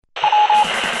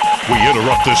We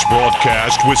interrupt this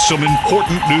broadcast with some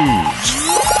important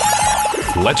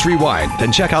news. Let's rewind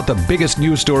and check out the biggest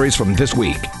news stories from this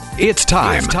week. It's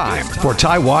time for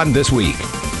Taiwan This Week.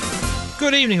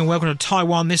 Good evening and welcome to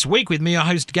Taiwan This Week with me, your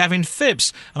host Gavin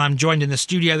Phipps. And I'm joined in the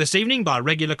studio this evening by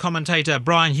regular commentator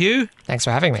Brian Hugh. Thanks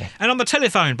for having me. And on the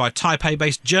telephone by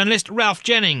Taipei-based journalist Ralph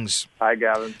Jennings. Hi,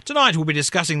 Gavin. Tonight we'll be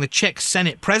discussing the Czech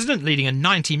Senate President leading a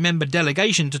 90-member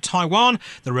delegation to Taiwan,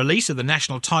 the release of the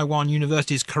National Taiwan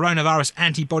University's coronavirus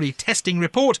antibody testing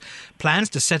report,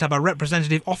 plans to set up a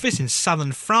representative office in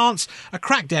southern France, a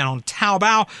crackdown on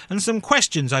Taobao, and some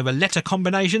questions over letter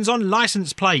combinations on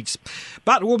licence plates.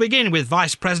 But we'll begin with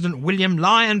Vice President William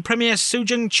Lai and Premier Su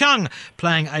Jing-chung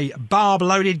playing a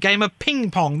barb-loaded game of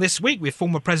ping-pong this week with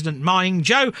former President Ma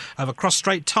Ying-jeou over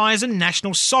cross-strait ties and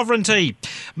national sovereignty.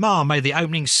 Ma made the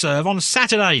opening serve on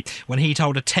Saturday when he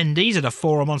told attendees at a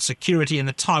forum on security in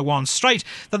the Taiwan Strait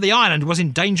that the island was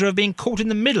in danger of being caught in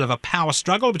the middle of a power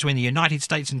struggle between the United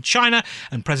States and China,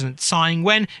 and President Tsai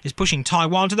Ing-wen is pushing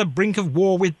Taiwan to the brink of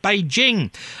war with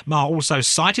Beijing. Ma also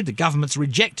cited the government's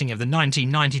rejecting of the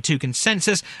 1992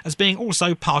 consensus as being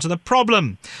also part of the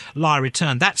problem. Lai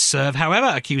returned that serve, however,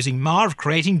 accusing Ma of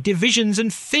creating divisions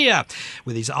and fear,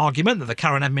 with his argument that the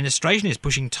current administration is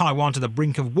pushing Taiwan to the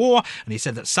brink of war, and he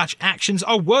said that such actions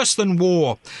are worse than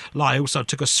war. Lai also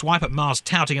took a swipe at Ma's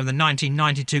touting of the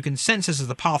 1992 consensus as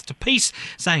the path to peace,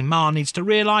 saying Ma needs to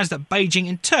realise that Beijing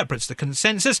interprets the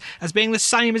consensus as being the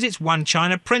same as its One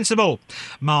China principle.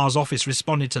 Ma's office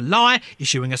responded to Lai,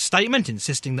 issuing a statement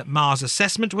insisting that Ma's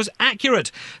assessment was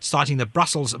accurate, citing the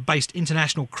Brussels-based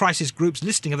International Crisis Group's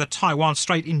listing of the Taiwan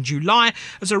Strait in July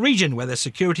as a region where the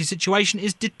security situation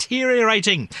is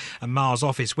deteriorating. And Ma's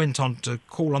office went on to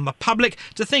call on the public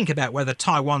to think about whether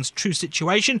Taiwan's true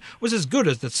situation was as good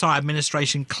as the Tsai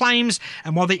administration claims,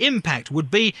 and what the impact would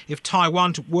be if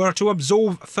Taiwan were to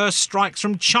absorb first strikes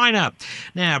from China.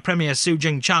 Now, Premier Su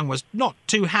Jing-chung was not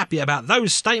too happy about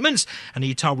those statements, and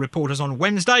he told reporters on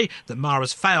Wednesday that Ma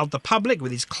has failed the public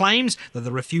with his claims that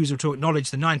the refusal to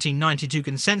acknowledge the 1992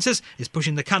 consensus is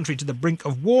pushing the country to the brink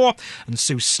of war, and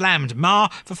Su slammed Ma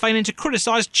for failing to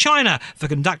criticise China for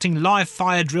conducting live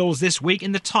fire drills this week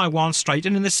in the Taiwan Strait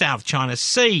and in the South China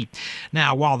Sea.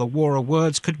 Now, while the war of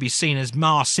words could be seen as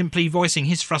Ma simply voicing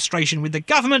his frustration with the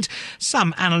government,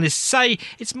 some analysts say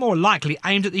it's more likely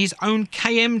aimed at his own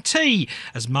KMT,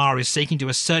 as Ma is seeking to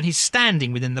assert his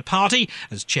standing within the party,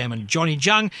 as Chairman Johnny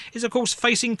Jung is of course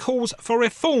facing calls for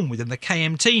reform within the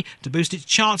KMT to boost its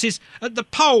chances at the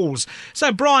polls.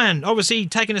 So Brian, obviously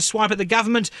taking a swipe at the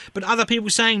government, but other people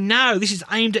saying no, this is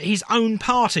aimed at his own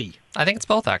party. I think it's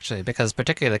both, actually, because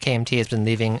particularly the KMT has been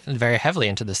leaning very heavily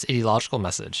into this ideological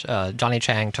message. Johnny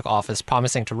Chang took office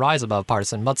promising to rise above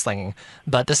partisan mudslinging,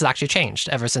 but this has actually changed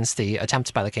ever since the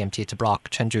attempts by the KMT to block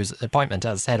Chen Zhu's appointment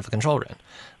as head of a control room.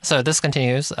 So this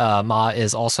continues. Ma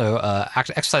is also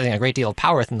exercising a great deal of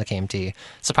power within the KMT,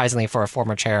 surprisingly for a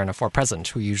former chair and a former president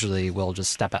who usually will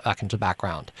just step back into the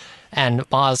background. And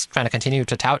Ma is trying to continue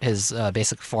to tout his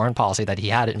basic foreign policy that he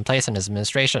had in place in his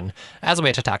administration as a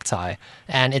way to attack Tsai.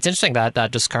 And it's interesting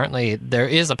that just currently there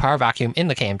is a power vacuum in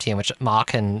the KMT in which Ma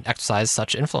can exercise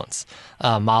such influence.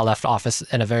 Ma left office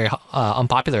in a very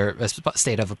unpopular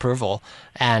state of approval,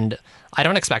 and I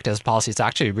don't expect his policies to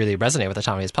actually really resonate with the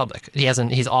Taiwanese public.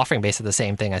 He's offering basically the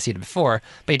same thing as he did before,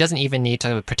 but he doesn't even need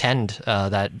to pretend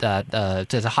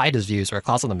to hide his views or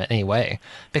closet them in any way,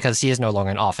 because he is no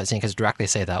longer in office. And he can directly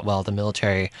say that, well, the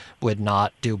military would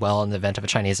not do well in the event of a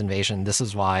Chinese invasion. This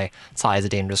is why Tsai is a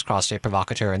dangerous cross-strait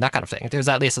provocateur and that kind of thing. There's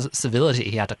at least a civility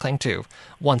he had to cling to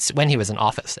when he was in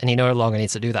office, and he no longer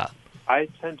needs to do that. I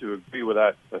tend to agree with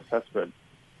that assessment,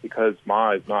 because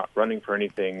Ma is not running for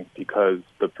anything, because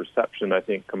the perception, I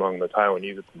think, among the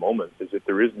Taiwanese at the moment is that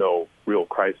there is no real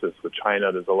crisis with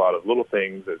China. There's a lot of little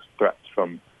things. There's threats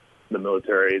from the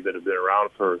military that have been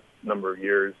around for a number of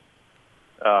years.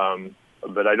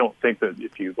 But I don't think that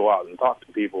if you go out and talk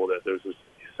to people that there's this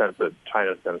sense that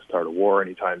China's going to start a war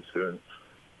anytime soon.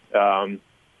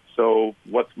 So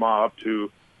what's Ma up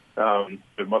to?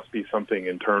 There must be something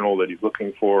internal that he's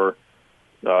looking for.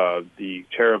 The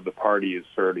chair of the party is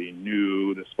fairly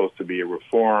new. There's supposed to be a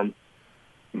reform.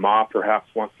 Ma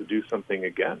perhaps wants to do something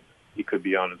again. He could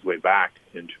be on his way back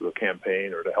into a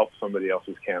campaign, or to help somebody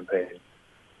else's campaign,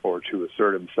 or to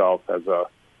assert himself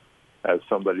as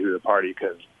somebody who the party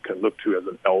can look to as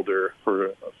an elder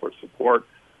for support.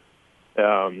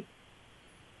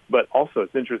 But also,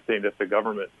 it's interesting that the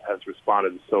government has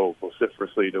responded so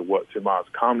vociferously to Ma's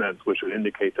comments, which would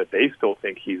indicate that they still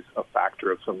think he's a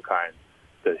factor of some kind,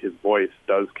 that his voice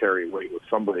does carry weight with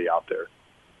somebody out there.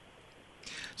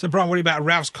 So, Brian, what about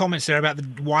Ralph's comments there about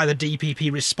why the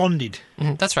DPP responded?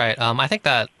 That's right. I think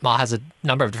that Ma has a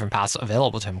number of different paths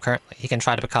available to him currently. He can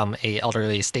try to become a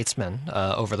elderly statesman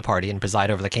over the party and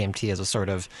preside over the KMT as a sort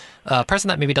of person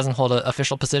that maybe doesn't hold an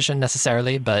official position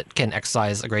necessarily, but can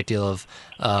exercise a great deal of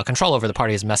control over the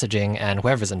party's messaging and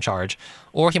whoever's in charge.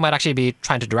 Or he might actually be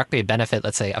trying to directly benefit,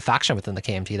 let's say, a faction within the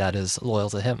KMT that is loyal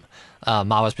to him.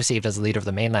 Ma was perceived as the leader of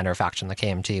the mainlander faction, the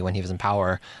KMT, when he was in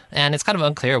power, and it's kind of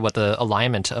unclear what the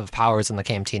alignment of powers in the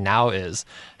KMT now is.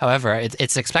 However,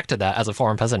 it's expected that as a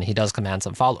former president, he does command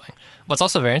some following. What's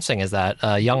also very interesting is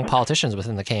that young politicians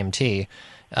within the KMT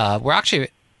were actually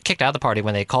kicked out of the party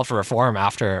when they called for reform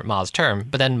after Ma's term,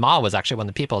 but then Ma was actually one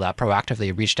of the people that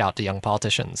proactively reached out to young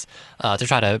politicians to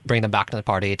try to bring them back to the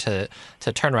party, to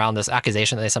turn around this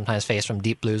accusation that they sometimes face from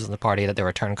deep blues in the party that they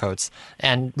were turncoats,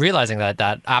 and realizing that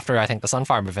after, I think, the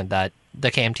Sunflower Movement, that the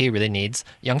KMT really needs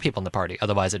young people in the party.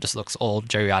 Otherwise, it just looks old,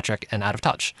 geriatric, and out of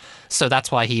touch. So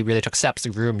that's why he really took steps to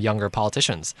groom younger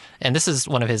politicians. And this is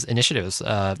one of his initiatives.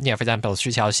 For example,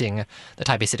 Xu Xiaoxing, the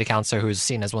Taipei city councilor, who's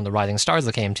seen as one of the rising stars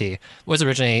of the KMT, was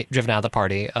originally driven out of the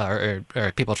party, or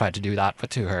people tried to do that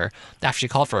to her, after she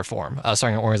called for reform,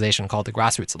 starting an organization called the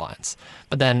Grassroots Alliance.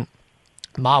 But then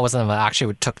Ma was the one that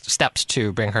actually took steps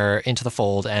to bring her into the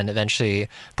fold and eventually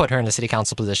put her in the city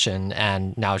council position,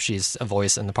 and now she's a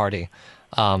voice in the party.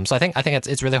 So I think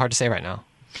it's really hard to say right now.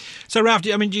 So, Ralph,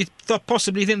 do you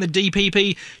possibly think the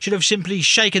DPP should have simply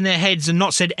shaken their heads and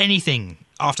not said anything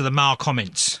after the Ma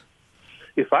comments?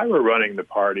 If I were running the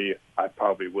party, I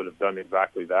probably would have done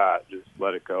exactly that, just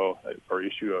let it go, or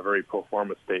issue a very pro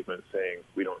forma statement saying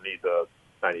we don't need the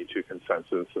 92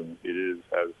 consensus, and it is,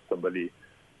 as somebody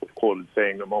quoted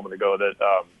saying a moment ago, that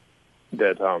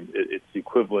it's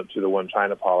equivalent to the One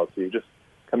China policy. Just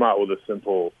come out with a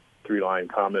simple 3-line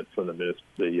comment from the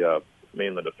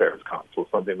Mainland Affairs Council,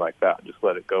 something like that. Just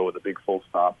let it go with a big full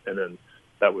stop, and then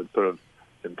that would sort of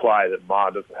imply that Ma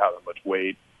doesn't have that much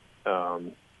weight.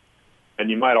 And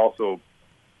you might also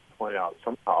point out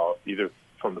somehow, either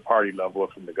from the party level or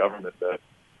from the government, that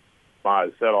Ma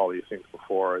has said all these things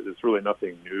before. There's really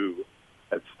nothing new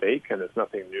at stake, and there's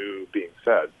nothing new being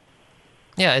said.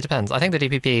 Yeah, it depends. I think the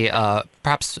DPP,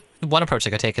 perhaps one approach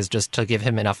they could take is just to give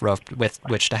him enough rope with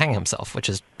which to hang himself, which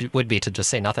would be to just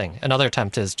say nothing. Another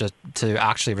attempt is just to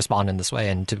actually respond in this way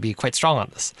and to be quite strong on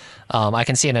this. I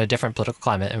can see in a different political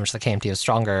climate in which the KMT is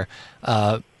stronger,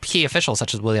 key officials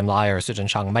such as William Lai or Su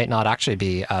Zhenshang might not actually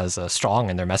be as strong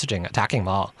in their messaging attacking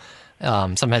Ma.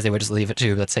 Sometimes they would just leave it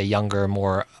to, let's say, younger,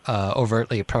 more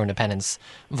overtly pro-independence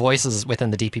voices within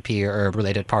the DPP or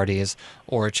related parties,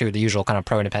 or to the usual kind of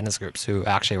pro-independence groups who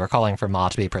actually were calling for Ma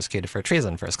to be persecuted for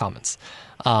treason for his comments.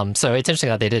 So it's interesting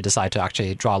that they did decide to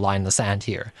actually draw a line in the sand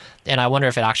here. And I wonder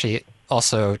if it actually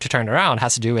also, to turn it around,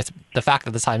 has to do with the fact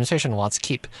that this administration wants to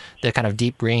keep the kind of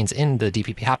deep greens in the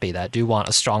DPP happy, that do want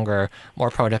a stronger, more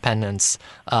pro-independence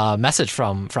message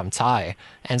from Tsai.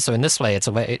 And so in this way, it's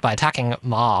a way, by attacking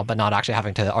Ma but not actually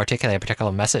having to articulate a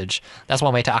particular message, that's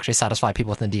one way to actually satisfy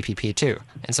people within the DPP too.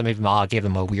 And so maybe Ma gave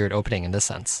them a weird opening in this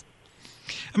sense.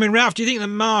 Ralph, do you think that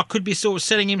Ma could be sort of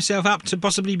setting himself up to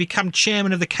possibly become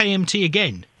chairman of the KMT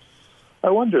again?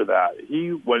 I wonder that.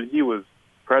 When he was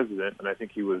president, and I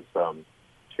think he was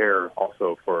chair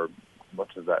also for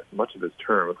much of his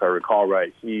term, if I recall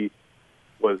right, he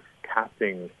was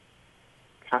casting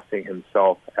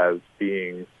himself as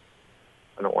being,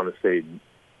 I don't want to say,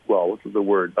 what's the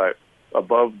word, but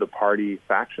above the party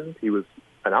factions. He was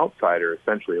an outsider,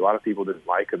 essentially. A lot of people didn't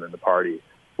like him in the party,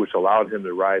 which allowed him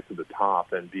to rise to the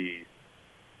top and be,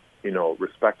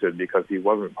 respected because he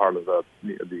wasn't part of the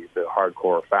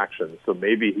hardcore faction. So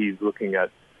maybe he's looking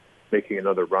at making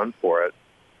another run for it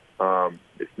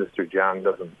if Mr. Jiang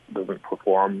doesn't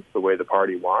perform the way the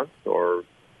party wants, or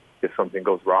if something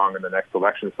goes wrong in the next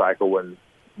election cycle when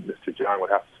Mr. Jiang would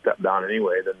have to step down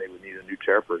anyway, then they would need a new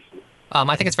chairperson.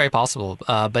 I think it's very possible,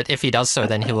 but if he does so,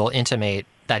 then he will intimate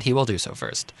that he will do so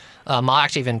first. Ma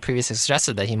actually even previously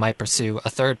suggested that he might pursue a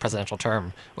third presidential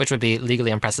term, which would be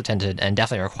legally unprecedented and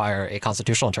definitely require a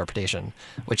constitutional interpretation,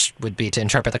 which would be to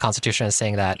interpret the Constitution as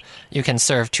saying that you can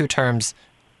serve 2 terms.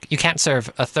 You can't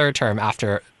serve a third term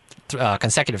after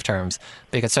consecutive terms,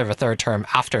 but you could serve a third term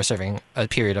after serving a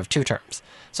period of 2 terms.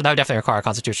 So that would definitely require a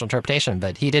constitutional interpretation,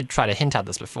 but he did try to hint at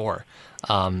this before.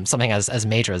 Something as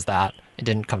major as that. It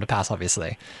didn't come to pass,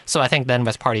 obviously. So I think then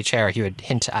with party chair, he would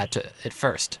hint at it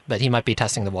first, but he might be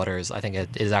testing the waters. I think it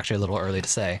is actually a little early to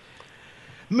say.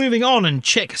 Moving on, and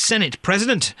Czech Senate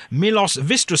President Milos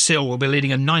Vystrčil will be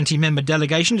leading a 90-member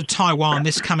delegation to Taiwan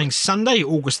this coming Sunday,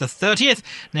 August the 30th.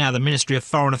 Now, the Ministry of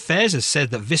Foreign Affairs has said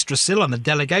that Vystrčil and the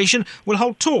delegation will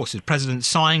hold talks with President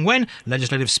Tsai Ing-wen,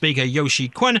 Legislative Speaker Yoshi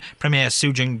Kwon, Premier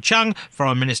Su Jing-chung,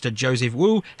 Foreign Minister Joseph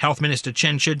Wu, Health Minister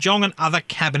Chen Shih-jong and other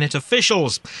cabinet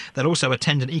officials. They'll also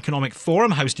attend an economic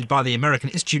forum hosted by the American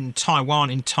Institute in Taiwan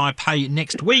in Taipei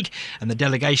next week, and the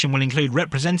delegation will include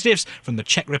representatives from the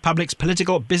Czech Republic's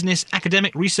political, business,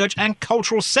 academic, research and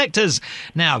cultural sectors.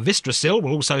 Now, Vystrčil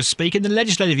will also speak in the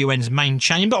Legislative Yuan's main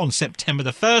chamber on September the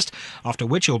 1st, after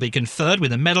which he'll be conferred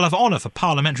with a Medal of Honour for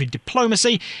Parliamentary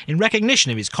Diplomacy in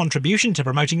recognition of his contribution to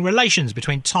promoting relations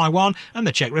between Taiwan and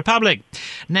the Czech Republic.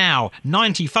 Now,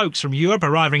 90 folks from Europe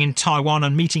arriving in Taiwan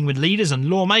and meeting with leaders and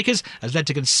lawmakers has led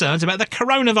to concerns about the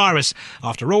coronavirus.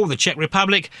 After all, the Czech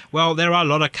Republic, well, there are a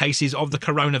lot of cases of the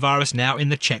coronavirus now in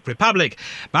the Czech Republic.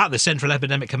 But the Central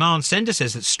Epidemic Command Centre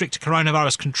says that strict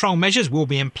coronavirus control measures will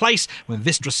be in place when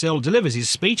Vystrčil delivers his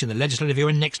speech in the Legislative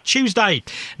Yuan next Tuesday.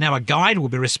 Now, a guide will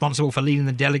be responsible for leading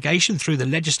the delegation through the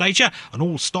legislature, and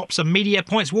all stops and media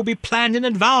points will be planned in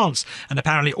advance. And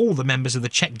apparently all the members of the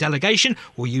Czech delegation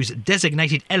will use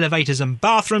designated elevators and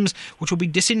bathrooms, which will be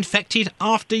disinfected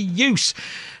after use.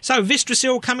 So,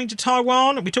 Vystrčil coming to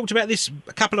Taiwan. We talked about this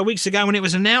a couple of weeks ago when it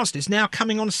was announced. It's now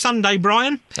coming on Sunday,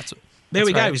 Brian. There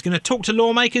we go. He's going to talk to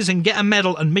lawmakers and get a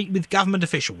medal and meet with government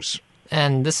officials.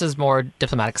 And this is more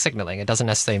diplomatic signaling. It doesn't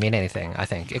necessarily mean anything, I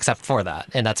think, except for that.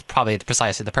 And that's probably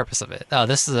precisely the purpose of it.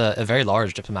 This is a very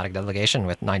large diplomatic delegation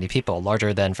with 90 people,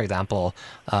 larger than, for example,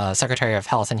 Secretary of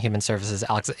Health and Human Services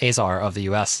Alex Azar of the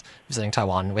U.S. visiting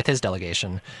Taiwan with his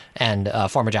delegation, and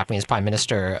former Japanese Prime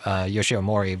Minister Yoshio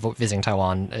Mori visiting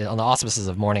Taiwan on the auspices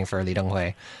of mourning for Lee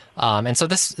Teng-hui. And so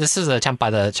this is an attempt by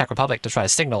the Czech Republic to try to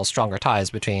signal stronger ties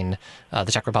between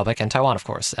the Czech Republic and Taiwan, of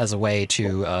course, as a way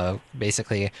to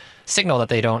basically signal that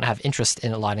they don't have interest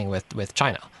in aligning with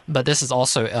China. But this is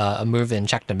also a move in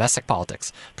Czech domestic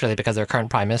politics, particularly because their current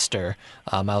prime minister,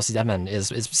 Miloš Zeman, is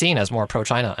seen as more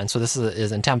pro-China. And so this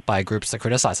is an attempt by groups to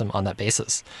criticize him on that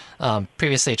basis.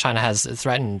 Previously, China has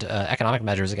threatened economic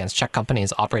measures against Czech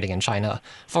companies operating in China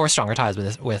for stronger ties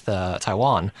with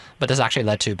Taiwan. But this actually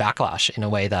led to backlash in a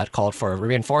way that called for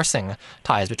reinforcing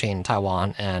ties between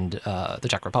Taiwan and the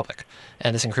Czech Republic.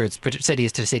 And this includes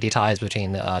city-to-city ties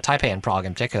between Taipei and Prague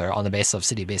in particular on the basis of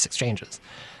city-based exchanges.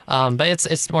 But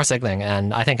it's more signaling,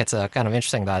 and I think it's kind of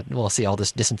interesting that we'll see all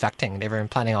this disinfecting. They were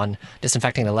planning on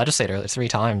disinfecting the legislator 3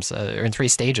 times, or in 3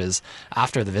 stages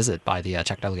after the visit by the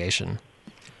Czech delegation.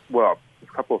 Well,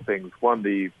 a couple of things. One,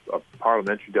 the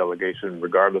parliamentary delegation,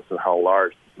 regardless of how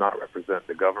large, does not represent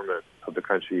the government of the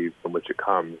country from which it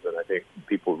comes. And I think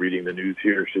people reading the news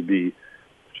here should be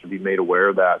made aware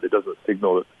of that. It doesn't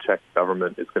signal that the Czech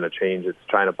government is going to change its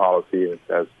China policy.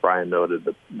 As Brian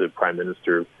noted, the prime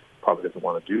minister probably doesn't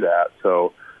want to do that.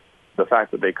 So the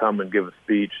fact that they come and give a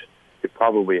speech, it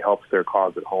probably helps their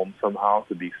cause at home somehow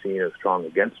to be seen as strong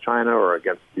against China or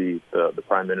against the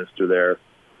prime minister there.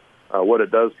 What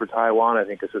it does for Taiwan, I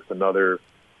think, is just another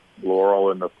laurel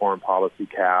in the foreign policy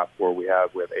cap, where we have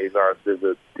Azar's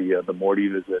visit, the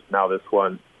Mordi visit, now this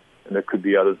one, and there could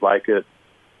be others like it.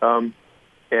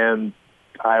 And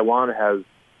Taiwan has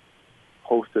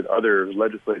hosted other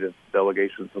legislative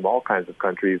delegations from all kinds of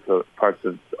countries, so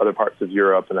other parts of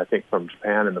Europe, and I think from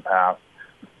Japan in the past.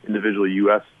 Individual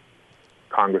U.S.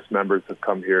 Congress members have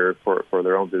come here for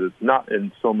their own visits, not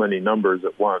in so many numbers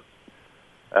at once.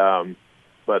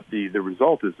 But the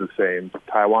result is the same.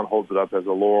 Taiwan holds it up as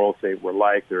a laurel, say we're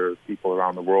like. There are people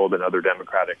around the world and other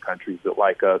democratic countries that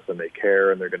like us and they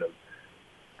care, and they're going to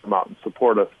come out and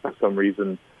support us for some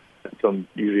reason,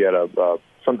 usually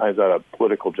sometimes at a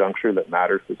political juncture that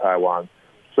matters to Taiwan.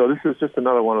 So this is just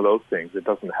another one of those things. It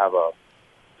doesn't have as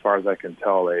far as I can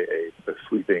tell, a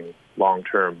sweeping,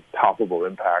 long-term, palpable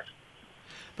impact.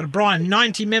 But Brian,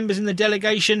 90 members in the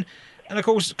delegation, and of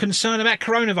course, concern about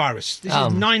coronavirus. This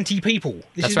is 90 people.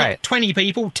 This is not 20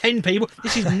 people, 10 people.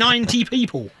 This is 90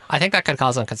 people. I think that could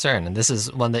cause some concern, and this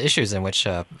is one of the issues in which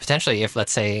potentially, if,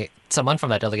 let's say, someone from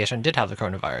that delegation did have the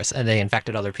coronavirus and they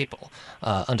infected other people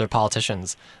under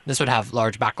politicians, this would have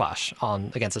large backlash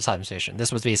against the Tsai administration.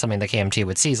 This would be something the KMT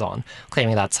would seize on,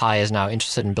 claiming that Tsai is now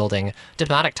interested in building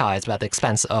diplomatic ties but at the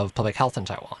expense of public health in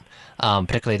Taiwan.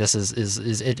 Particularly, this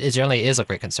it generally is a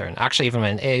great concern. Actually, even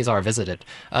when Azar visited,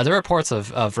 there were reports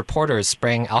of reporters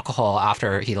spraying alcohol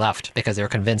after he left because they were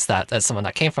convinced that as someone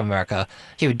that came from America,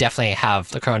 he would definitely have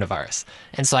the coronavirus coronavirus.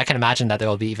 And so I can imagine that there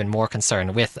will be even more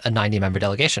concern with a 90-member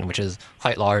delegation, which is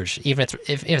quite large. Even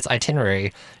if its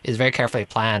itinerary is very carefully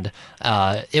planned,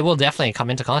 it will definitely come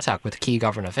into contact with key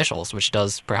government officials, which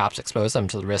does perhaps expose them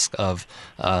to the risk of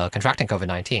contracting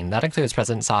COVID-19. That includes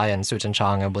President Tsai and Su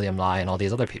Tseng-chang and William Lai and all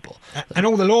these other people. And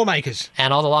all the lawmakers.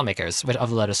 And all the lawmakers of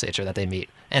the legislature that they meet.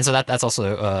 And so that's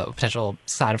also a potential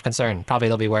sign of concern. Probably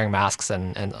they'll be wearing masks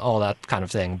and all that kind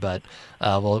of thing, but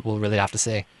we'll really have to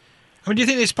see. I mean, do you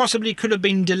think this possibly could have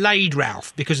been delayed,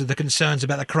 Ralph, because of the concerns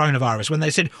about the coronavirus? When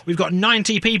they said, we've got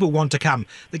 90 people want to come,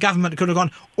 the government could have gone,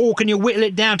 or can you whittle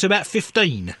it down to about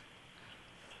 15?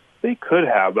 They could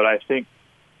have, but I think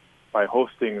by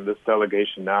hosting this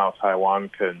delegation now, Taiwan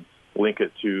can link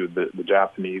it to the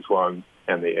Japanese one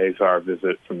and the ASAR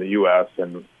visit from the U.S.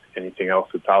 and anything else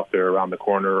that's out there around the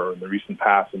corner or in the recent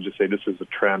past, and just say this is a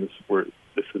trend where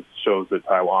shows that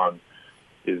Taiwan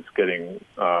is getting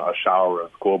a shower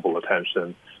of global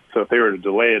attention. So if they were to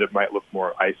delay it, it might look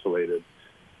more isolated.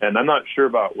 And I'm not sure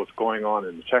about what's going on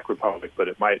in the Czech Republic, but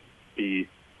it might be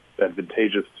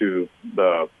advantageous to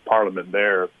the parliament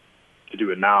there to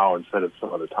do it now instead of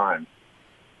some other time.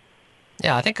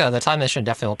 Yeah, I think the Time mission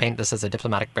definitely will paint this as a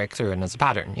diplomatic breakthrough and as a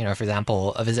pattern. You know, for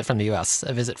example, a visit from the U.S.,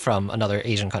 a visit from another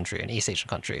Asian country, an East Asian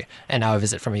country, and now a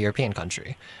visit from a European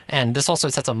country. And this also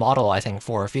sets a model, I think,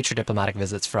 for future diplomatic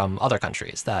visits from other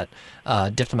countries, that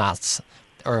diplomats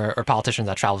or politicians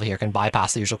that travel here can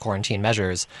bypass the usual quarantine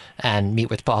measures and meet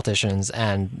with politicians,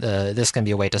 and this can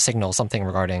be a way to signal something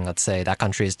regarding, let's say, that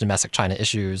country's domestic China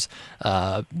issues,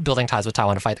 building ties with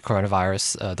Taiwan to fight the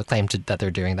coronavirus, the claim that they're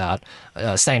doing that,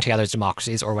 standing together as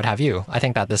democracies, or what have you. I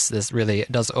think that this really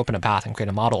does open a path and create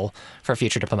a model for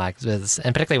future diplomatic visits,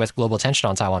 and particularly with global tension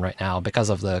on Taiwan right now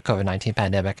because of the COVID-19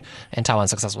 pandemic and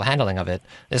Taiwan's successful handling of it,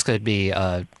 this could be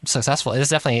successful. This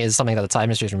definitely is something that the Tsai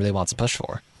administration really wants to push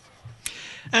for.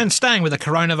 And staying with the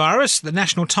coronavirus, the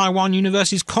National Taiwan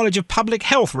University's College of Public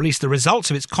Health released the results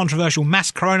of its controversial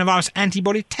mass coronavirus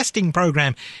antibody testing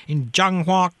program in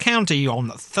Changhua County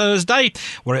on Thursday,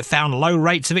 where it found low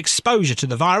rates of exposure to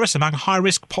the virus among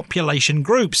high-risk population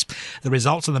groups. The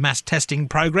results of the mass testing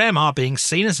program are being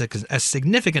seen as a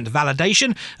significant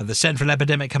validation of the Central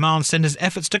Epidemic Command Centre's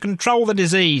efforts to control the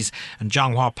disease. And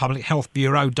Changhua Public Health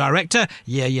Bureau Director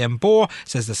Ye Yan-bo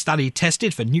says the study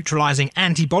tested for neutralising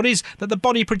antibodies that the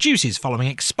body produces following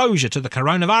exposure to the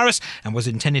coronavirus and was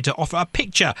intended to offer a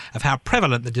picture of how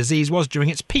prevalent the disease was during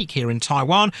its peak here in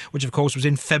Taiwan, which of course was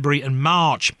in February and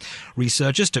March.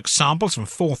 Researchers took samples from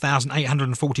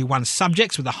 4,841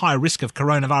 subjects with a high risk of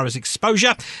coronavirus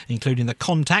exposure, including the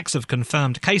contacts of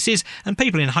confirmed cases and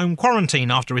people in home quarantine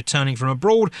after returning from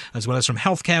abroad, as well as from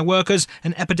healthcare workers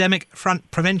and epidemic front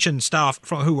prevention staff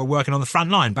who were working on the front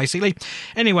line, basically.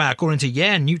 Anyway, according to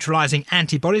Ye, neutralising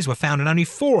antibodies were found in only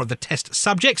 4 of the test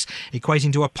subjects,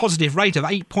 equating to a positive rate of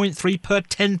 8.3 per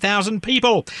 10,000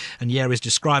 people. And Ye is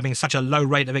describing such a low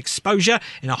rate of exposure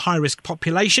in a high-risk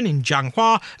population in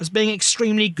Changhua as being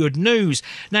extremely good news.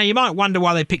 Now, you might wonder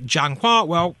why they picked Changhua.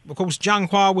 Well, of course,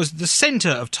 Changhua was the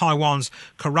centre of Taiwan's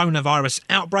coronavirus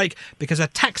outbreak because a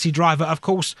taxi driver, of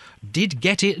course, did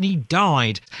get it and he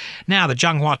died. Now, the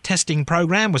Changhua testing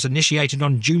programme was initiated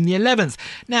on June the 11th.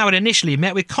 Now, it initially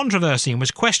met with controversy and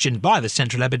was questioned by the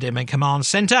Central Epidemic Command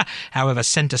Centre. However,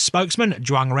 Centre spokesman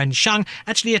Zhuang Rensheng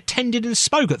actually attended and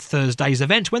spoke at Thursday's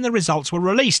event when the results were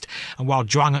released. And while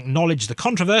Zhuang acknowledged the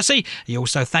controversy, he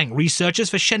also thanked researchers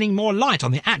for shedding more light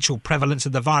on the actual prevalence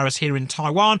of the virus here in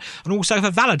Taiwan and also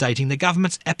for validating the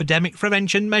government's epidemic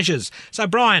prevention measures. So,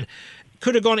 Brian,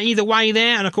 could have gone either way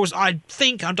there, and of course I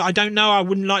don't know, I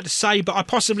wouldn't like to say, but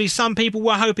possibly some people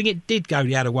were hoping it did go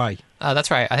the other way.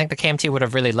 That's right. I think the KMT would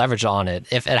have really leveraged on it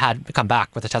if it had come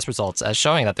back with the test results as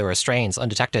showing that there were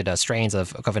undetected strains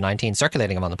of COVID-19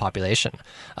 circulating among the population.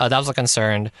 That was a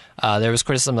concern. There was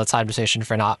criticism of the Tsai administration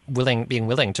for not being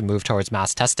willing to move towards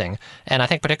mass testing. And I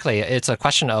think particularly it's a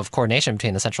question of coordination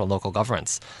between the central and local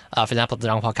governments. For example, the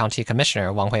Changhua County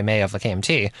Commissioner, Wang Hui-mei of the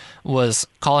KMT, was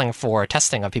calling for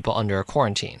testing of people under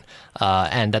quarantine.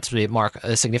 And that's really mark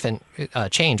a significant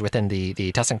change within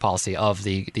the testing policy of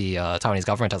the Taiwanese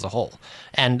government as a whole.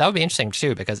 And that would be interesting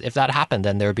too, because if that happened,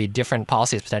 then there would be different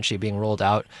policies potentially being rolled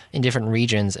out in different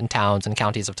regions and towns and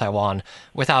counties of Taiwan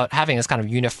without having this kind of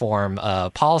uniform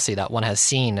policy that one has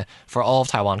seen for all of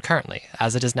Taiwan currently.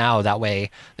 As it is now, that way,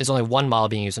 there's only one model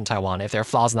being used in Taiwan. If there are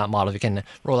flaws in that model, we can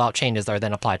roll out changes that are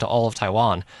then applied to all of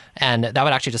Taiwan. And that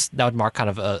would actually that would mark kind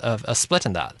of a split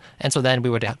in that. And so then we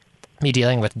would be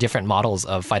dealing with different models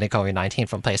of fighting COVID-19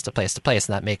 from place to place to place,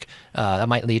 and that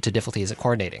might lead to difficulties in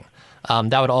coordinating.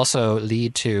 That would also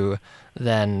lead to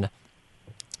then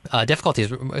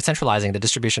difficulties centralizing the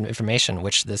distribution of information,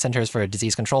 which the Centers for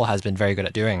Disease Control has been very good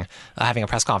at doing, having a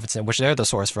press conference in which they're the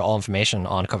source for all information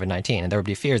on COVID-19, and there would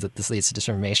be fears that this leads to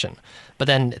disinformation. But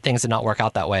then things did not work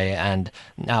out that way, and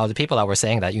now the people that were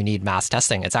saying that you need mass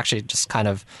testing, it's actually just kind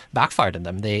of backfired in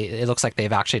them. It looks like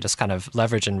they've actually just kind of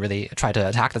leveraged and really tried to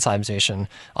attack the Times Nation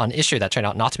on an issue that turned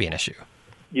out not to be an issue.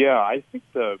 Yeah, I think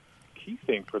the key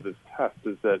thing for this test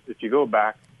is that if you go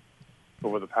back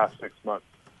over the past 6 months,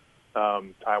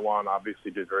 Taiwan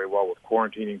obviously did very well with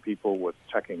quarantining people, with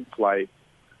checking flights,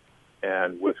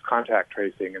 and with contact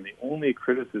tracing. And the only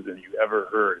criticism you ever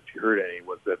heard, if you heard any,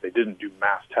 was that they didn't do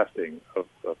mass testing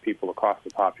of people across the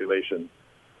population.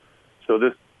 So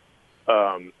this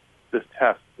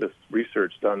test, this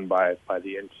research done by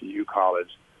the NTU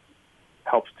College,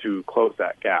 helps to close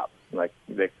that gap. Like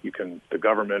the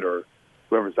government or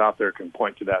whoever's out there can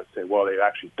point to that and say, well, they've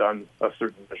actually done a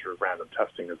certain measure of random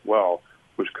testing as well,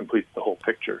 which completes the whole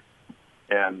picture.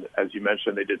 And as you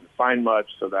mentioned, they didn't find much,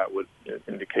 so that would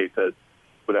indicate that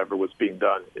whatever was being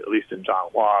done, at least in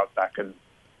Zhanghua back in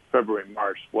February,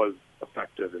 March, was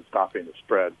effective in stopping the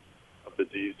spread of the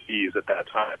disease at that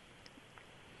time.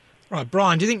 Right,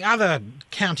 Brian, do you think other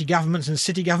county governments and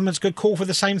city governments could call for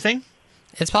the same thing?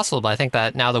 It's possible, but I think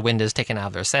that now the wind is taken out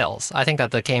of their sails. I think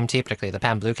that the KMT, particularly the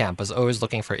Pan Blue camp, was always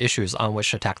looking for issues on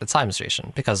which to attack the Times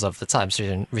Station because of the Times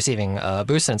Station receiving a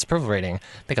boost in its approval rating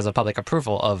because of public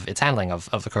approval of its handling of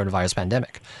the coronavirus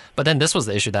pandemic. But then this was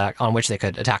the issue on which they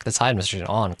could attack the Times Station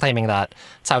on, claiming that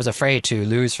Tsai was afraid to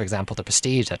lose, for example, the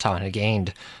prestige that Taiwan had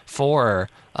gained for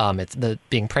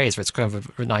being praised for its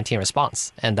COVID-19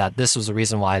 response, and that this was the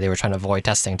reason why they were trying to avoid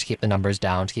testing to keep the numbers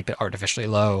down, to keep it artificially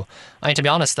low. I mean, to be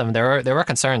honest, there were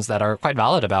concerns that are quite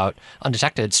valid about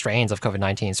undetected strains of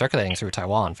COVID-19 circulating through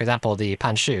Taiwan. For example, the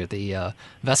Panshu, the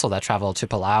vessel that traveled to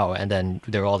Palau, and then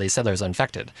there were all these sailors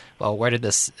infected. Well, where did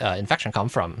this infection come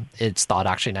from? It's thought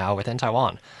actually now within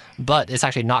Taiwan. But it's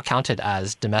actually not counted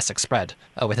as domestic spread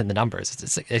within the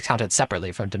numbers. It's counted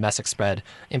separately from domestic spread,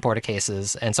 imported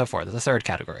cases, and so forth, the third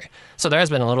category. So there has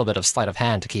been a little bit of sleight of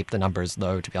hand to keep the numbers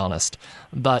low, to be honest.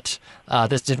 But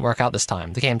this didn't work out this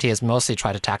time. The KMT has mostly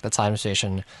tried to attack the Times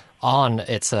Station on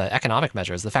its economic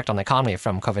measures, the effect on the economy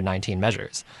from COVID-19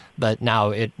 measures. But now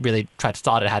it really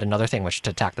thought it had another thing which to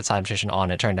attack the Times Station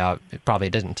on. It turned out it probably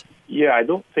didn't. Yeah, I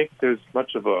don't think there's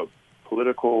much of a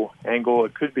political angle.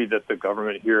 It could be that the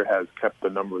government here has kept the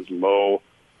numbers low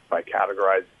by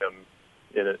categorizing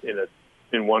them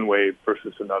in one way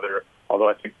versus another. Although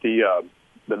I think the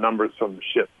numbers from the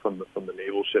ship, from the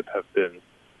naval ship, have been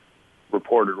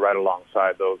reported right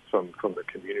alongside those from the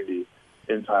community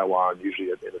in Taiwan,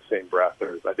 usually in the same breath.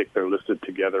 I think they're listed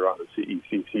together on the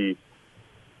CECC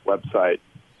website.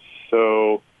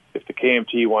 So if the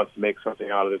KMT wants to make something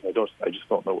out of this, I just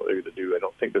don't know what they're going to do. I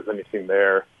don't think there's anything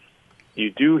there. You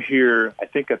do hear, I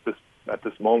think at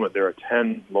this moment, there are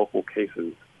 10 local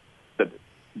cases that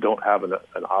don't have an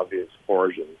obvious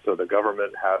origin. So the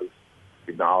government has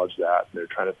acknowledged that, and they're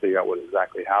trying to figure out what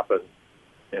exactly happened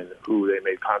and who they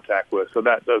made contact with. So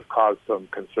that does cause some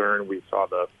concern. We saw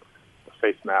the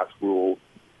face mask rule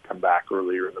come back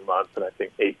earlier in the month, and I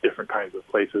think 8 different kinds of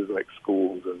places like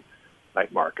schools and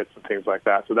night markets and things like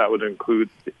that. So that would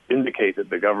indicate that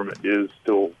the government is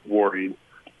still worried.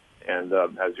 And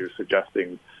as you're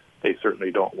suggesting, they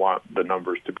certainly don't want the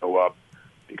numbers to go up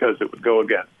because it would go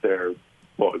against it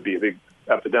would be a big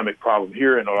epidemic problem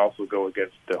here, and it would also go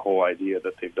against the whole idea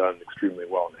that they've done extremely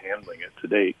well in handling it to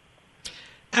date.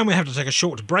 And we have to take a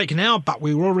short break now, but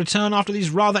we will return after these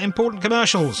rather important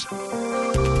commercials.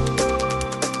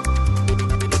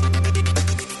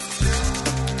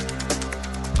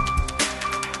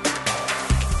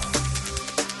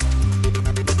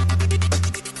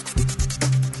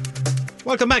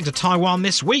 Welcome back to Taiwan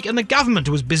This Week, and the government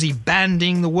was busy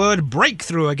bandying the word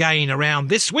breakthrough again around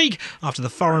this week after the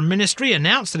Foreign Ministry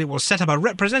announced that it will set up a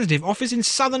representative office in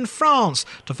southern France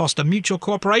to foster mutual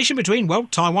cooperation between,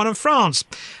 Taiwan and France.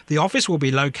 The office will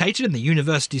be located in the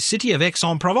university city of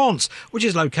Aix-en-Provence, which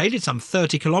is located some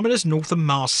 30 kilometres north of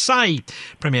Marseille.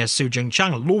 Premier Su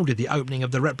Jing-chang lauded the opening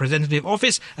of the representative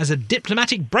office as a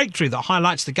diplomatic breakthrough that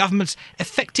highlights the government's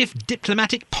effective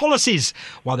diplomatic policies,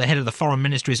 while the head of the Foreign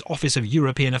Ministry's Office of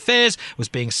European Affairs was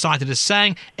being cited as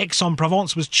saying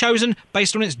Aix-en-Provence was chosen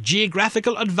based on its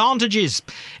geographical advantages.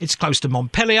 It's close to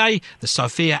Montpellier, the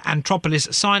Sophia Anthropolis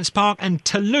Science Park, and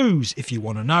Toulouse, if you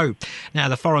want to know. Now,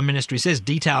 the Foreign Ministry says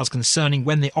details concerning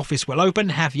when the office will open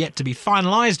have yet to be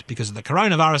finalised because of the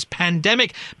coronavirus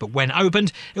pandemic, but when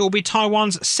opened, it will be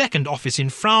Taiwan's second office in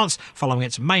France, following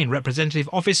its main representative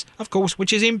office, of course,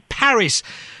 which is in Paris.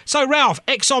 So, Ralph,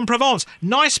 Aix-en-Provence,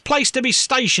 nice place to be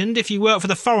stationed if you work for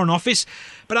the Foreign Office,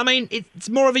 But I mean, it's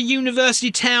more of a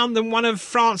university town than one of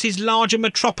France's larger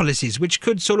metropolises, which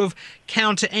could sort of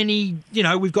counter any,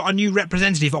 we've got a new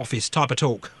representative office type of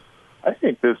talk. I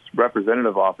think this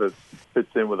representative office fits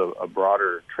in with a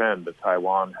broader trend that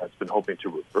Taiwan has been hoping to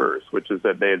reverse, which is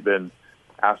that they had been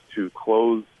asked to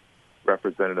close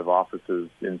representative offices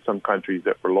in some countries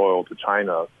that were loyal to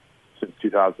China since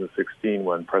 2016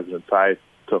 when President Tsai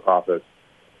took office.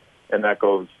 And that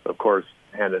goes, of course,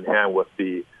 hand in hand with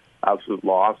the absolute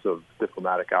loss of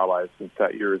diplomatic allies since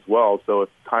that year as well. So if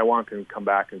Taiwan can come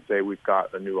back and say we've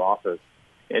got a new office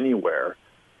anywhere,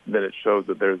 then it shows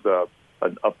that there's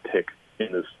an uptick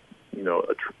in this,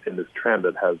 in this trend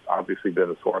that has obviously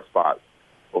been a sore spot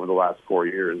over the last 4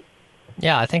 years.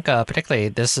 Yeah, I think particularly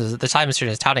this is the Time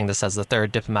Institute is touting this as the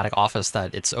third diplomatic office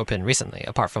that it's opened recently,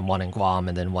 apart from one in Guam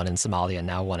and then one in Somalia and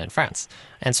now one in France.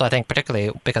 And so I think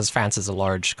particularly because France is a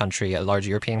large country, a large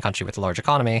European country with a large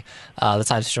economy, the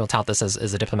Time Institute will tout this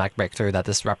as a diplomatic breakthrough that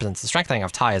this represents the strengthening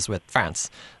of ties with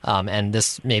France. And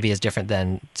this maybe is different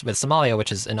than with Somalia,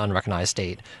 which is an unrecognized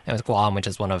state, and with Guam, which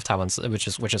is one of Taiwan's, which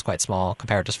is quite small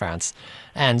compared to France.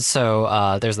 And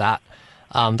so there's that.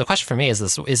 The question for me is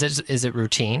this: is it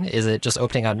routine? Is it just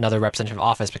opening up another representative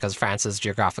office because France is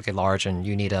geographically large and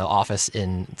you need an office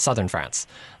in southern France?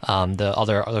 The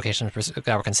other locations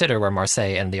that were considered were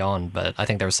Marseille and Lyon, but I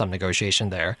think there was some negotiation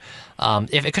there.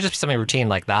 If it could just be something routine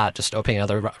like that, just opening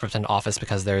another representative office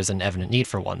because there is an evident need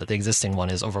for one, that the existing one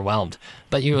is overwhelmed,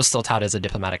 but you will still tout it as a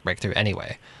diplomatic breakthrough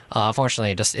anyway.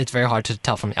 Unfortunately, it's very hard to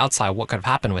tell from the outside what could have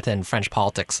happened within French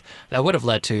politics that would have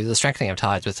led to the strengthening of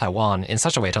ties with Taiwan in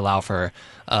such a way to allow for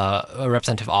a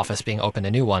representative office being opened,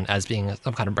 a new one, as being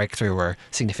some kind of breakthrough or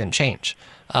significant change.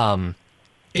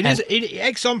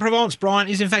 Aix-en-Provence, Brian,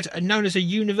 is in fact known as a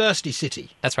university city.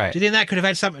 That's right. Do you think that could have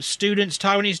had some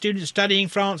Taiwanese students studying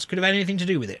France could have had anything to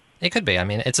do with it? It could be. I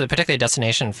mean, it's a particular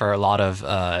destination for a lot of,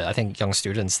 I think, young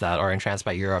students that are entranced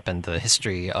by Europe and the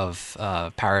history of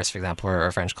Paris, for example,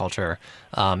 or French culture.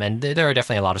 And there are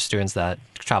definitely a lot of students that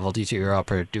travel to Europe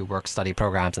or do work-study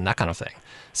programs and that kind of thing.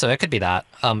 So it could be that.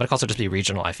 But it could also just be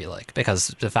regional, I feel like, because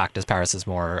the fact is Paris is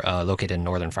more located in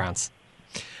northern France.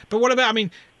 But what about,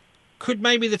 could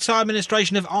maybe the Tsai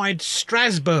administration have eyed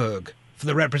Strasbourg for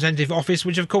the representative office,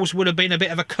 which of course would have been a bit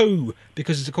of a coup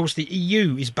because of course the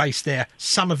EU is based there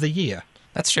some of the year?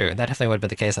 That's true. That definitely would be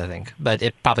the case, I think. But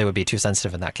it probably would be too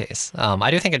sensitive in that case. I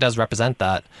do think it does represent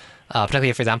that,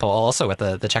 particularly, for example, also with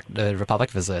the Czech Republic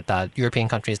visit, that European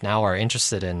countries now are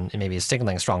interested in maybe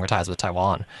signaling stronger ties with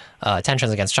Taiwan.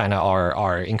 Tensions against China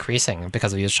are increasing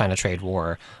because of the U.S.-China trade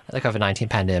war, the COVID-19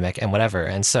 pandemic, and whatever.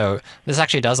 And so this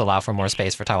actually does allow for more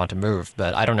space for Taiwan to move.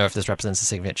 But I don't know if this represents a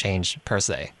significant change per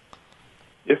se.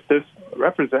 If this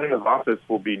representative office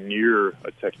will be near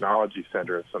a technology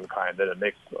center of some kind, then it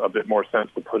makes a bit more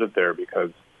sense to put it there, because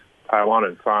Taiwan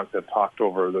and France have talked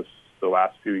over the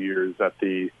last few years at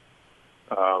the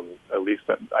at least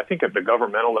I think at the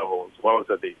governmental level as well as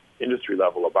at the industry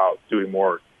level about doing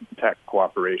more tech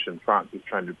cooperation. France is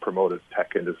trying to promote its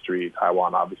tech industry.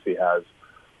 Taiwan obviously has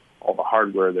all the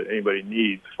hardware that anybody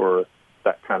needs for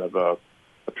that kind of a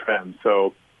trend.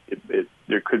 So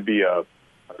there could be a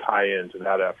tie-in to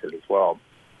that effort as well.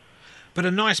 But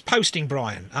a nice posting,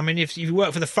 Brian. If you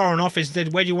work for the Foreign Office,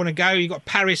 then where do you want to go? You got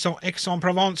Paris or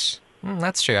Aix-en-Provence?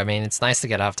 That's true. It's nice to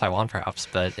get out of Taiwan, perhaps,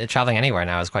 but traveling anywhere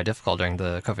now is quite difficult during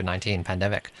the COVID-19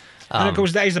 pandemic. And of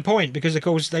course, that is the point, because of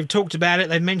course they've talked about it,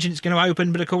 they've mentioned it's going to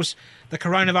open, but of course the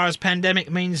coronavirus pandemic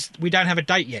means we don't have a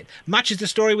date yet. Much is the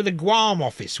story with the Guam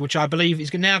office, which I believe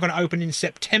is now going to open in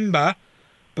September,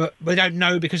 but we don't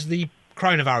know because of the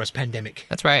coronavirus pandemic.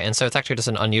 That's right, and so it's actually just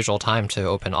an unusual time to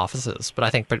open offices. But I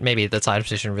think maybe the Tsai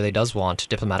administration really does want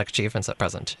diplomatic achievements at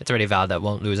present. It's already vowed that it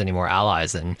won't lose any more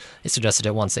allies, and it suggested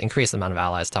it wants to increase the amount of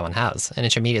allies Taiwan has. An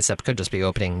intermediate step could just be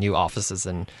opening new offices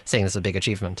and saying this is a big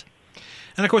achievement.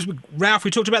 And of course, Ralph,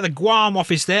 we talked about the Guam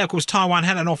office there. Of course, Taiwan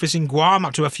had an office in Guam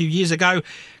up to a few years ago,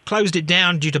 closed it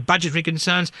down due to budgetary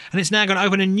concerns, and it's now going to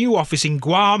open a new office in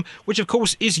Guam, which of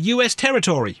course is US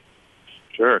territory.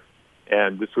 Sure.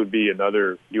 And this would be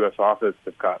another U.S. office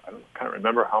that got, I can't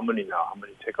remember how many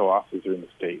TICO offices are in the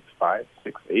States, 5,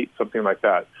 6, 8, something like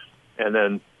that. And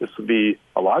then this would be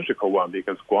a logical one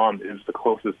because Guam is the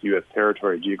closest U.S.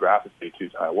 territory geographically to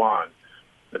Taiwan.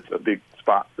 It's a big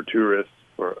spot for tourists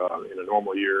in a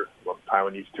normal year,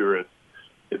 Taiwanese tourists.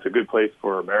 It's a good place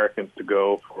for Americans to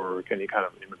go for any kind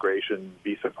of immigration,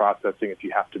 visa processing if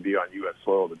you have to be on U.S.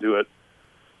 soil to do it.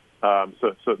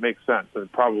 So it makes sense.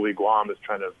 And probably Guam is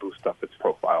trying to boost up its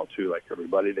profile, too, like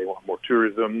everybody. They want more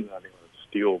tourism. They want to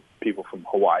steal people from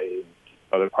Hawaii and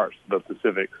other parts of the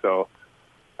Pacific. So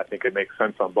I think it makes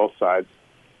sense on both sides.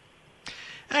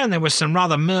 And there was some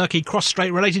rather murky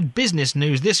cross-strait related business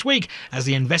news this week as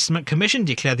the Investment Commission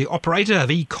declared the operator of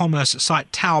e-commerce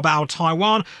site Taobao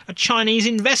Taiwan a Chinese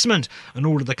investment and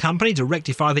ordered the company to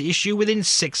rectify the issue within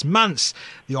 6 months.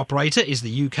 The operator is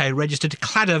the UK-registered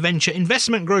Cladder Venture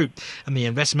Investment Group, and the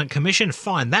Investment Commission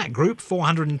fined that group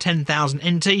 410,000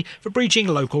 NT for breaching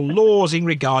local laws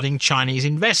regarding Chinese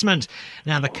investment.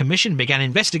 Now, the Commission began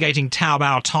investigating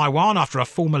Taobao Taiwan after a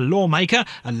former lawmaker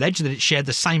alleged that it shared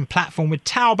the same platform with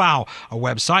Taobao, a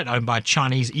website owned by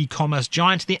Chinese e-commerce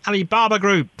giant the Alibaba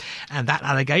Group. And that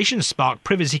allegation sparked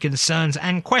privacy concerns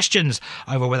and questions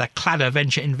over whether Cladder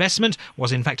Venture Investment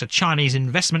was in fact a Chinese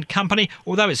investment company,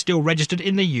 although it's still registered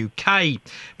in the UK.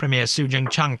 Premier Su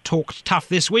Jing-chung talked tough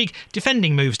this week,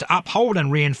 defending moves to uphold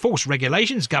and reinforce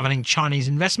regulations governing Chinese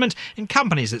investment in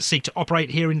companies that seek to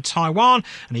operate here in Taiwan,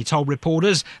 and he told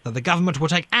reporters that the government will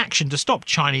take action to stop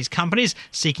Chinese companies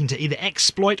seeking to either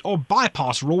exploit or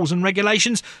bypass rules and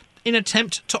regulations in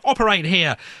attempt to operate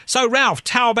here. So, Ralph,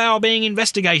 Taobao being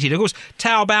investigated. Of course,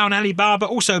 Taobao and Alibaba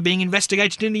also being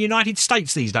investigated in the United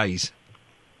States these days.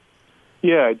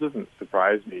 Yeah, it doesn't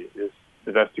surprise me. This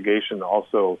investigation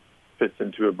also fits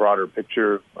into a broader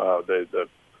picture.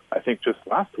 I think just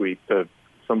last week,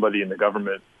 somebody in the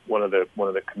government, one of the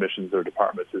commissions or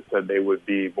departments, has said they would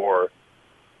be more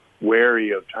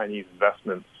wary of Chinese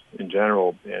investments in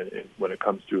general and when it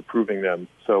comes to approving them.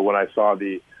 So when I saw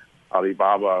the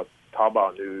Alibaba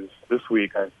Taobao news this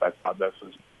week, I thought this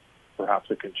was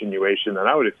perhaps a continuation, and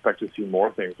I would expect to see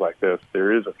more things like this.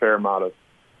 There is a fair amount of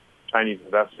Chinese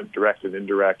investment, direct and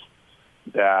indirect,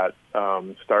 that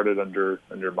started under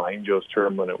Ma Ying-jeou's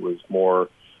term when it was a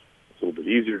little bit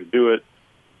easier to do it.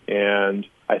 And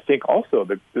I think also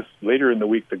that this later in the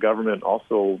week, the government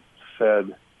also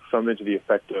said something to the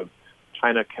effect of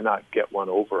China cannot get one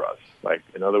over us. Like,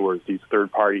 in other words, these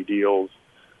third-party deals,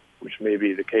 which may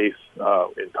be the case in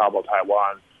Taobao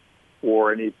Taiwan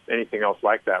or anything else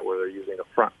like that, where they're using a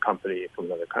front company from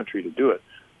another country to do it,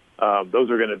 those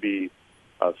are going to be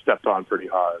stepped on pretty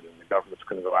hard, and the government's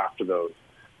going to go after those,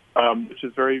 which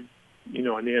is very, in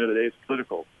the end of the day, it's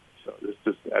political. So it's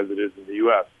just as it is in the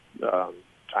U.S.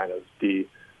 China's the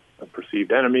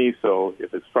perceived enemy. So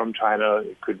if it's from China,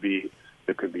 there could be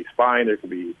spying, there could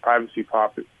be privacy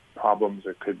problems,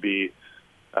 there could be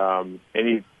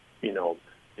any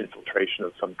infiltration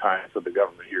of some kind. So the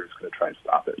government here is going to try and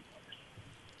stop it.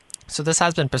 So this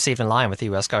has been perceived in line with the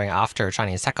U.S. going after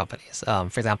Chinese tech companies. For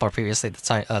example, previously the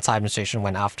Tsai administration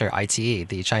went after iQIYI,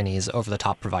 the Chinese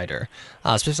over-the-top provider,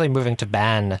 specifically moving to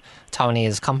ban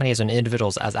Taiwanese companies and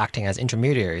individuals as acting as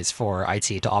intermediaries for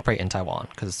iQIYI to operate in Taiwan,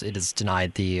 because it is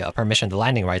denied the permission, the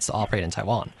landing rights to operate in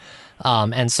Taiwan.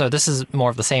 And so this is more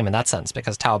of the same in that sense,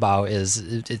 because Taobao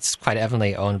it's quite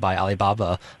evidently owned by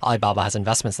Alibaba. Alibaba has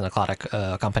investments in the cloud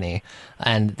company,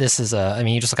 and this is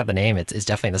you just look at the name, it's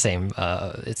definitely the same.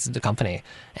 It's the company,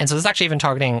 and so this is actually even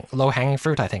targeting low-hanging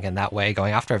fruit, I think, in that way,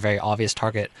 going after a very obvious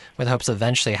target with hopes of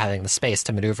eventually having the space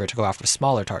to maneuver to go after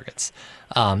smaller targets.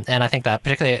 And I think that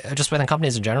particularly just within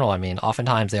companies in general,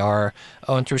 oftentimes they are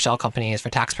owned through shell companies for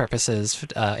tax purposes,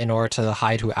 in order to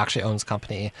hide who actually owns the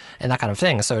company and that kind of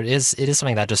thing. So it is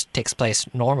something that just takes place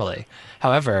normally.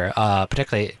 However,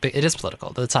 particularly it is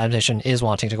political. The Tsai administration is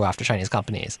wanting to go after Chinese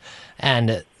companies,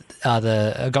 and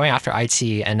the going after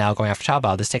iQIYI and now going after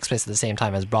Taobao, this takes place at the same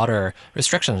time as broader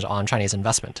restrictions on Chinese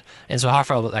investment. And so how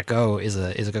far will that go is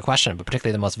a good question, but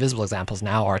particularly the most visible examples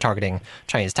now are targeting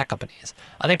Chinese tech companies.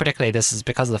 I think particularly this is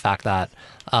because of the fact that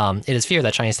it is feared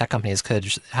that Chinese tech companies could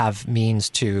have means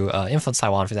to influence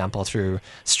Taiwan, for example, through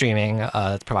streaming,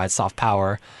 provide soft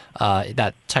power,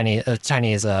 that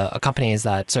Chinese companies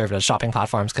that serve as shopping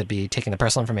platforms could be taking the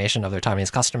personal information of their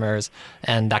Taiwanese customers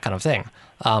and that kind of thing.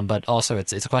 But also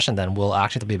it's a question then, will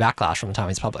actually be backlash from the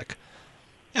Taiwanese public?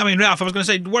 Ralph, I was going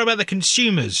to say, what about the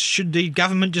consumers? Should the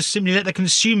government just simply let the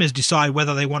consumers decide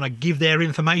whether they want to give their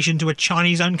information to a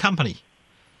Chinese-owned company?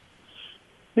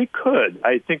 They could.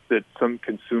 I think that some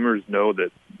consumers know the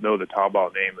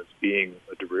Taobao name as being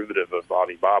a derivative of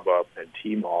Alibaba and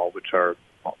Tmall, which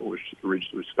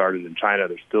started in China.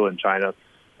 They're still in China,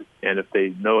 and if they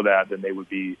know that, then they would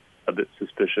be a bit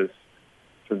suspicious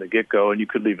from the get-go. And you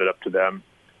could leave it up to them,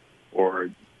 or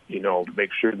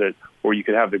make sure that, or you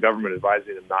could have the government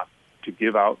advising them not to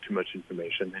give out too much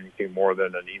information, anything more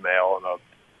than an email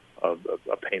and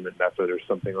a payment method or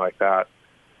something like that.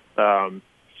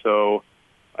 So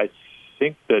I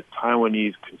think that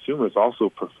Taiwanese consumers also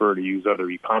prefer to use other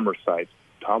e-commerce sites.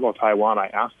 Taobao Taiwan, I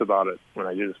asked about it when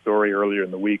I did a story earlier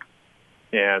in the week,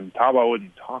 and Taobao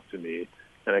wouldn't talk to me,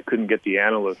 and I couldn't get the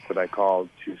analyst that I called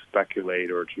to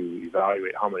speculate or to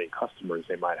evaluate how many customers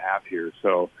they might have here.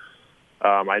 So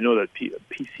I know that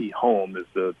PC Home is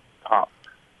the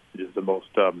most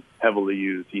heavily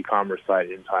used e-commerce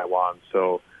site in Taiwan.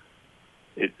 So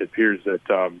it appears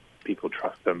that people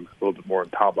trust them a little bit more in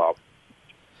Taobao.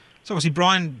 So obviously,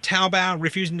 Brian, Taobao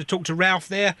refusing to talk to Ralph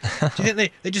there. Do you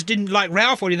think they just didn't like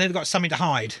Ralph, or do you think they've got something to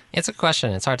hide? It's a good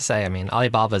question. It's hard to say. I mean,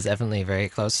 Alibaba is definitely very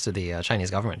close to the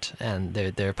Chinese government, and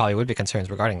there probably would be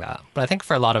concerns regarding that. But I think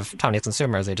for a lot of Taiwanese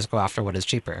consumers, they just go after what is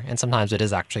cheaper. And sometimes it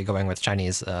is actually going with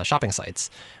Chinese shopping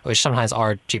sites, which sometimes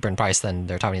are cheaper in price than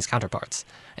their Taiwanese counterparts.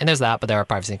 And there's that, but there are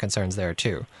privacy concerns there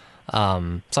too.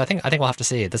 So I think we'll have to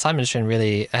see. The Tsai administration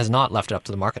really has not left it up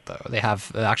to the market, though. They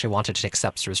have actually wanted to take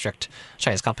steps to restrict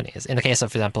Chinese companies. In the case of,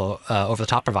 for example,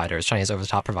 over-the-top providers, Chinese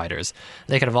over-the-top providers,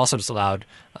 they could have also just allowed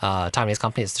Taiwanese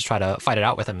companies to try to fight it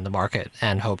out with them in the market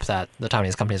and hope that the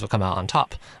Taiwanese companies will come out on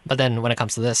top. But then when it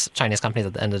comes to this, Chinese companies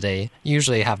at the end of the day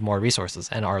usually have more resources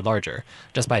and are larger,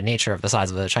 just by nature of the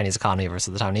size of the Chinese economy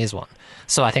versus the Taiwanese one.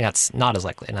 So I think that's not as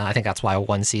likely, and I think that's why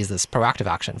one sees this proactive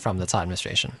action from the Tsai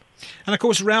administration. And of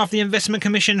course, Ralph, the Investment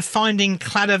Commission finding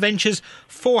Cladder Ventures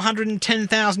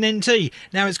 410,000 NT.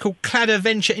 Now it's called Cladder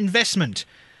Venture Investment,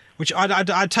 which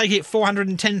I'd take it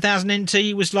 410,000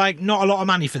 NT was like not a lot of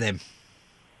money for them.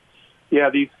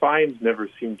 Yeah, these fines never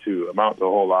seem to amount to a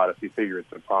whole lot if you figure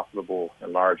it's a profitable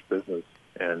and large business.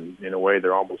 And in a way,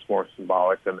 they're almost more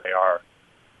symbolic than they are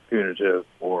punitive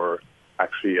or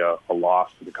actually a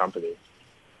loss to the company.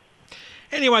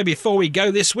 Anyway, before we go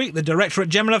this week, the Directorate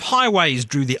General of Highways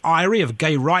drew the ire of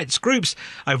gay rights groups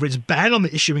over its ban on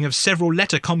the issuing of several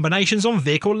letter combinations on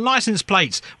vehicle licence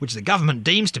plates, which the government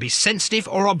deems to be sensitive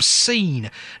or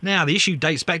obscene. Now, the issue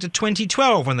dates back to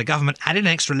 2012, when the government added an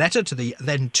extra letter to the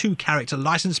then 2-character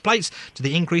licence plates to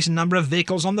the increase in number of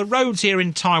vehicles on the roads here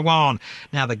in Taiwan.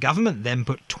 Now, the government then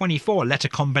put 24 letter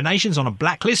combinations on a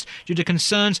blacklist due to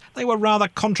concerns they were rather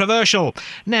controversial.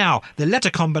 Now, the letter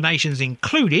combinations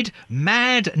included mad,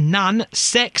 nun,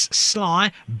 sex,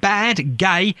 sly, bad,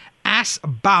 gay, ass,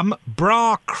 bum,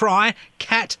 bra, cry,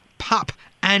 cat, pup,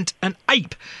 ant and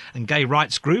ape. And gay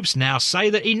rights groups now say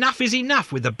that enough is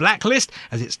enough with the blacklist,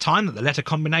 as it's time that the letter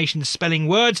combinations spelling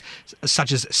words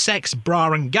such as sex,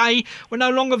 bra and gay were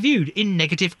no longer viewed in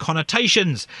negative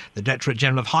connotations. The Directorate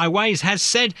General of Highways has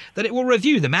said that it will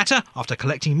review the matter after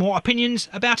collecting more opinions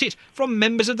about it from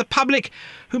members of the public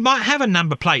who might have a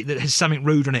number plate that has something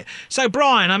rude on it. So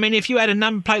Brian, I mean, if you had a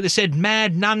number plate that said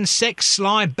mad, nun, sex,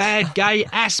 sly, bad, gay,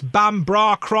 ass, bum,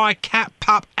 bra, cry, cat,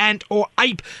 pup, ant or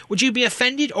ape, would you be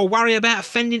offended or worry about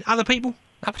offending other people?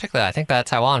 Not particularly. I think that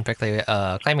Taiwan, particularly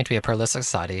claiming to be a pluralistic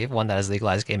society, one that has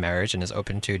legalized gay marriage and is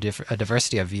open to a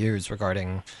diversity of views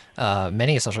regarding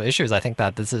many social issues, I think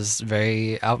that this is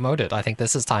very outmoded. I think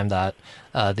this is time that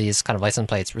these kind of license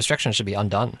plates restrictions should be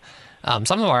undone. Some of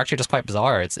them are actually just quite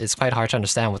bizarre. It's quite hard to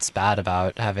understand what's bad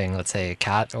about having, let's say,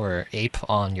 cat or ape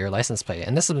on your license plate.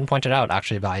 And this has been pointed out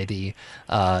actually by the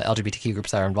LGBTQ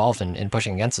groups that are involved in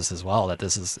pushing against this as well, that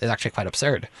this is actually quite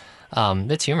absurd.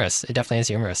 It's humorous. It definitely is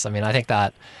humorous. I mean, I think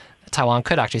that Taiwan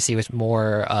could actually see with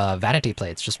more vanity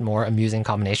plates, just more amusing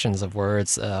combinations of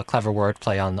words, clever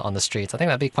wordplay on the streets. I think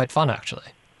that'd be quite fun, actually.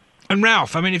 And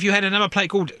Ralph, I mean, if you had a number plate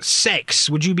called sex,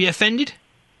 would you be offended?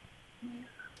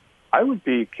 I would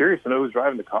be curious to know who's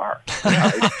driving the car.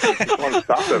 Yeah, I just want to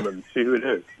stop them and see who it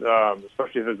is,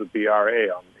 especially if it's a BRA,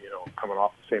 coming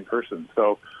off the same person.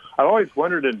 So I've always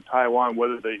wondered in Taiwan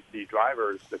whether the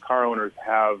drivers, the car owners,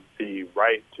 have the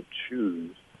right to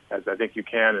choose, as I think you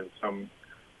can in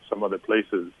some other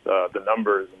places, the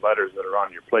numbers and letters that are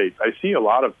on your plates. I see a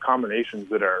lot of combinations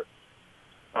that are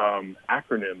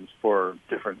acronyms for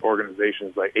different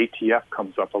organizations, like ATF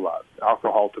comes up a lot,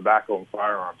 alcohol, tobacco, and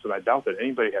firearms, and I doubt that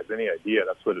anybody has any idea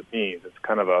that's what it means. It's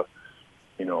kind of a,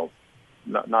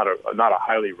 not a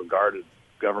highly regarded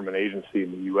government agency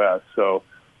in the U.S. So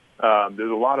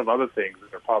there's a lot of other things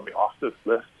that are probably off this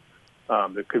list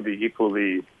that could be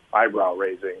equally eyebrow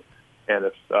raising. And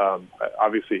if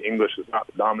obviously English is not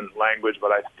the dominant language,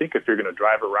 but I think if you're going to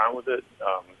drive around with it,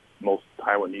 most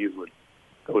Taiwanese would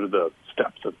go to the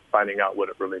steps of finding out what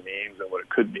it really means and what it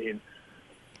could mean.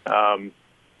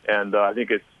 And I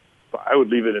think I would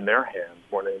leave it in their hands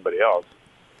more than anybody else.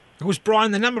 Of course,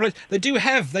 Brian, the number plates,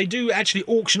 they do actually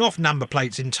auction off number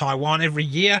plates in Taiwan every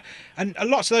year, and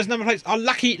lots of those number plates are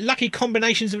lucky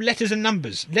combinations of letters and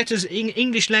numbers. Letters,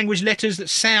 English language letters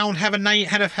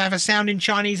that have a sound in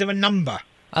Chinese of a number.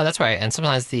 That's right. And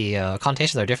sometimes the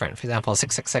connotations are different. For example,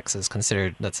 666 is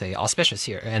considered, let's say, auspicious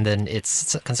here, and then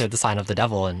it's considered the sign of the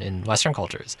devil in Western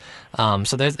cultures.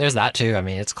 So there's that too. I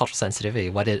mean, it's cultural sensitivity.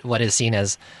 What is seen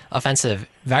as offensive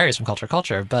varies from culture to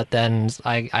culture, but then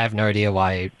I have no idea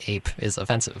why ape is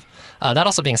offensive. That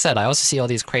also being said, I also see all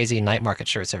these crazy night market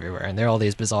shirts everywhere, and there are all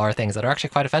these bizarre things that are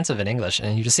actually quite offensive in English,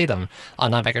 and you just see them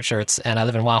on night market shirts. And I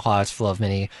live in Wanhua. It's full of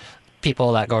many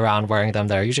people that go around wearing them.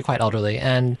 They're usually quite elderly,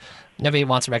 and nobody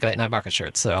wants to regulate night market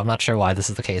shirts, so I'm not sure why this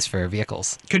is the case for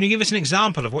vehicles. Can you give us an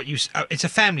example of what you... it's a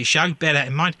family show, bear that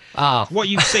in mind. What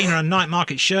you've seen on a night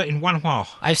market shirt in Wanhua?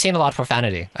 I've seen a lot of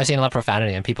profanity.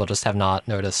 And people just have not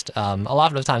noticed. A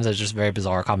lot of the times there's just very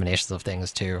bizarre combinations of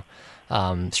things, too.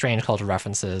 Strange cultural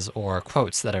references or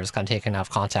quotes that are just kind of taken out of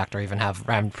context, or even have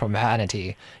random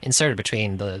profanity inserted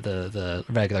between the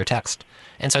regular text.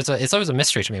 And so it's always a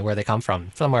mystery to me where they come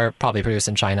from. Some are probably produced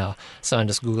in China. Someone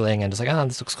just Googling and just like, oh,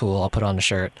 this looks cool, I'll put on a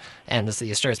shirt. And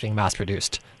the shirt's being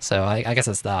mass-produced. So I guess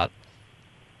it's that.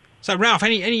 So, Ralph,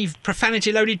 any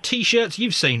profanity-loaded T-shirts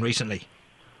you've seen recently?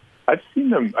 I've seen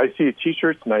them. I see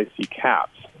T-shirts and I see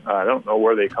caps. I don't know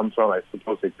where they come from. I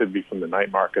suppose they could be from the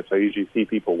night markets. I usually see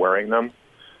people wearing them.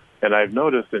 And I've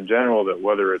noticed in general that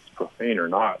whether it's profane or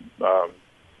not,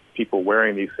 people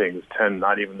wearing these things tend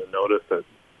not even to notice that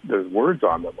there's words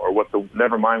on them, or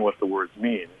never mind what the words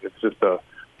mean. It's just a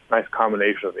nice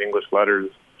combination of English letters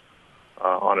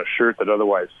on a shirt that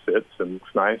otherwise fits and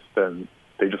looks nice, then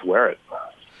they just wear it.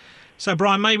 So,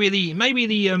 Brian, maybe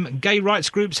the gay rights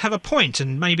groups have a point,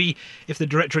 and maybe if the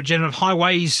Directorate General of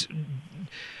Highways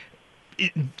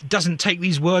doesn't take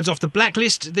these words off the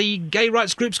blacklist, the gay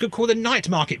rights groups could call the night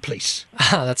market police.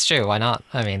 That's true. Why not?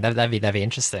 I mean, that'd be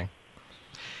interesting.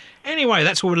 Anyway,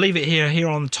 that's where we'll leave it here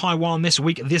on Taiwan This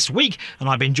Week. And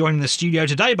I've been joined in the studio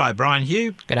today by Brian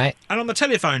Hugh. Good night. And on the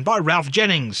telephone by Ralph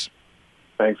Jennings.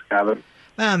 Thanks, Gavin.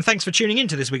 And thanks for tuning in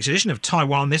to this week's edition of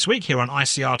Taiwan This Week here on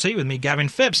ICRT with me, Gavin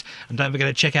Phipps. And don't forget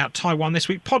to check out Taiwan This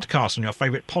Week podcast on your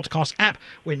favourite podcast app,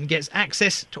 where you can get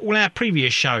access to all our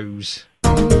previous shows.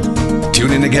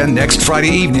 Tune in again next Friday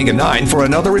evening at 9 for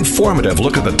another informative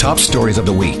look at the top stories of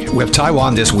the week with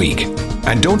Taiwan This Week.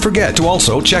 And don't forget to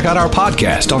also check out our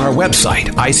podcast on our website,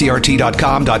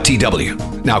 icrt.com.tw.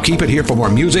 Now keep it here for more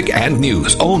music and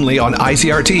news only on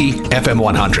ICRT FM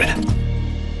 100.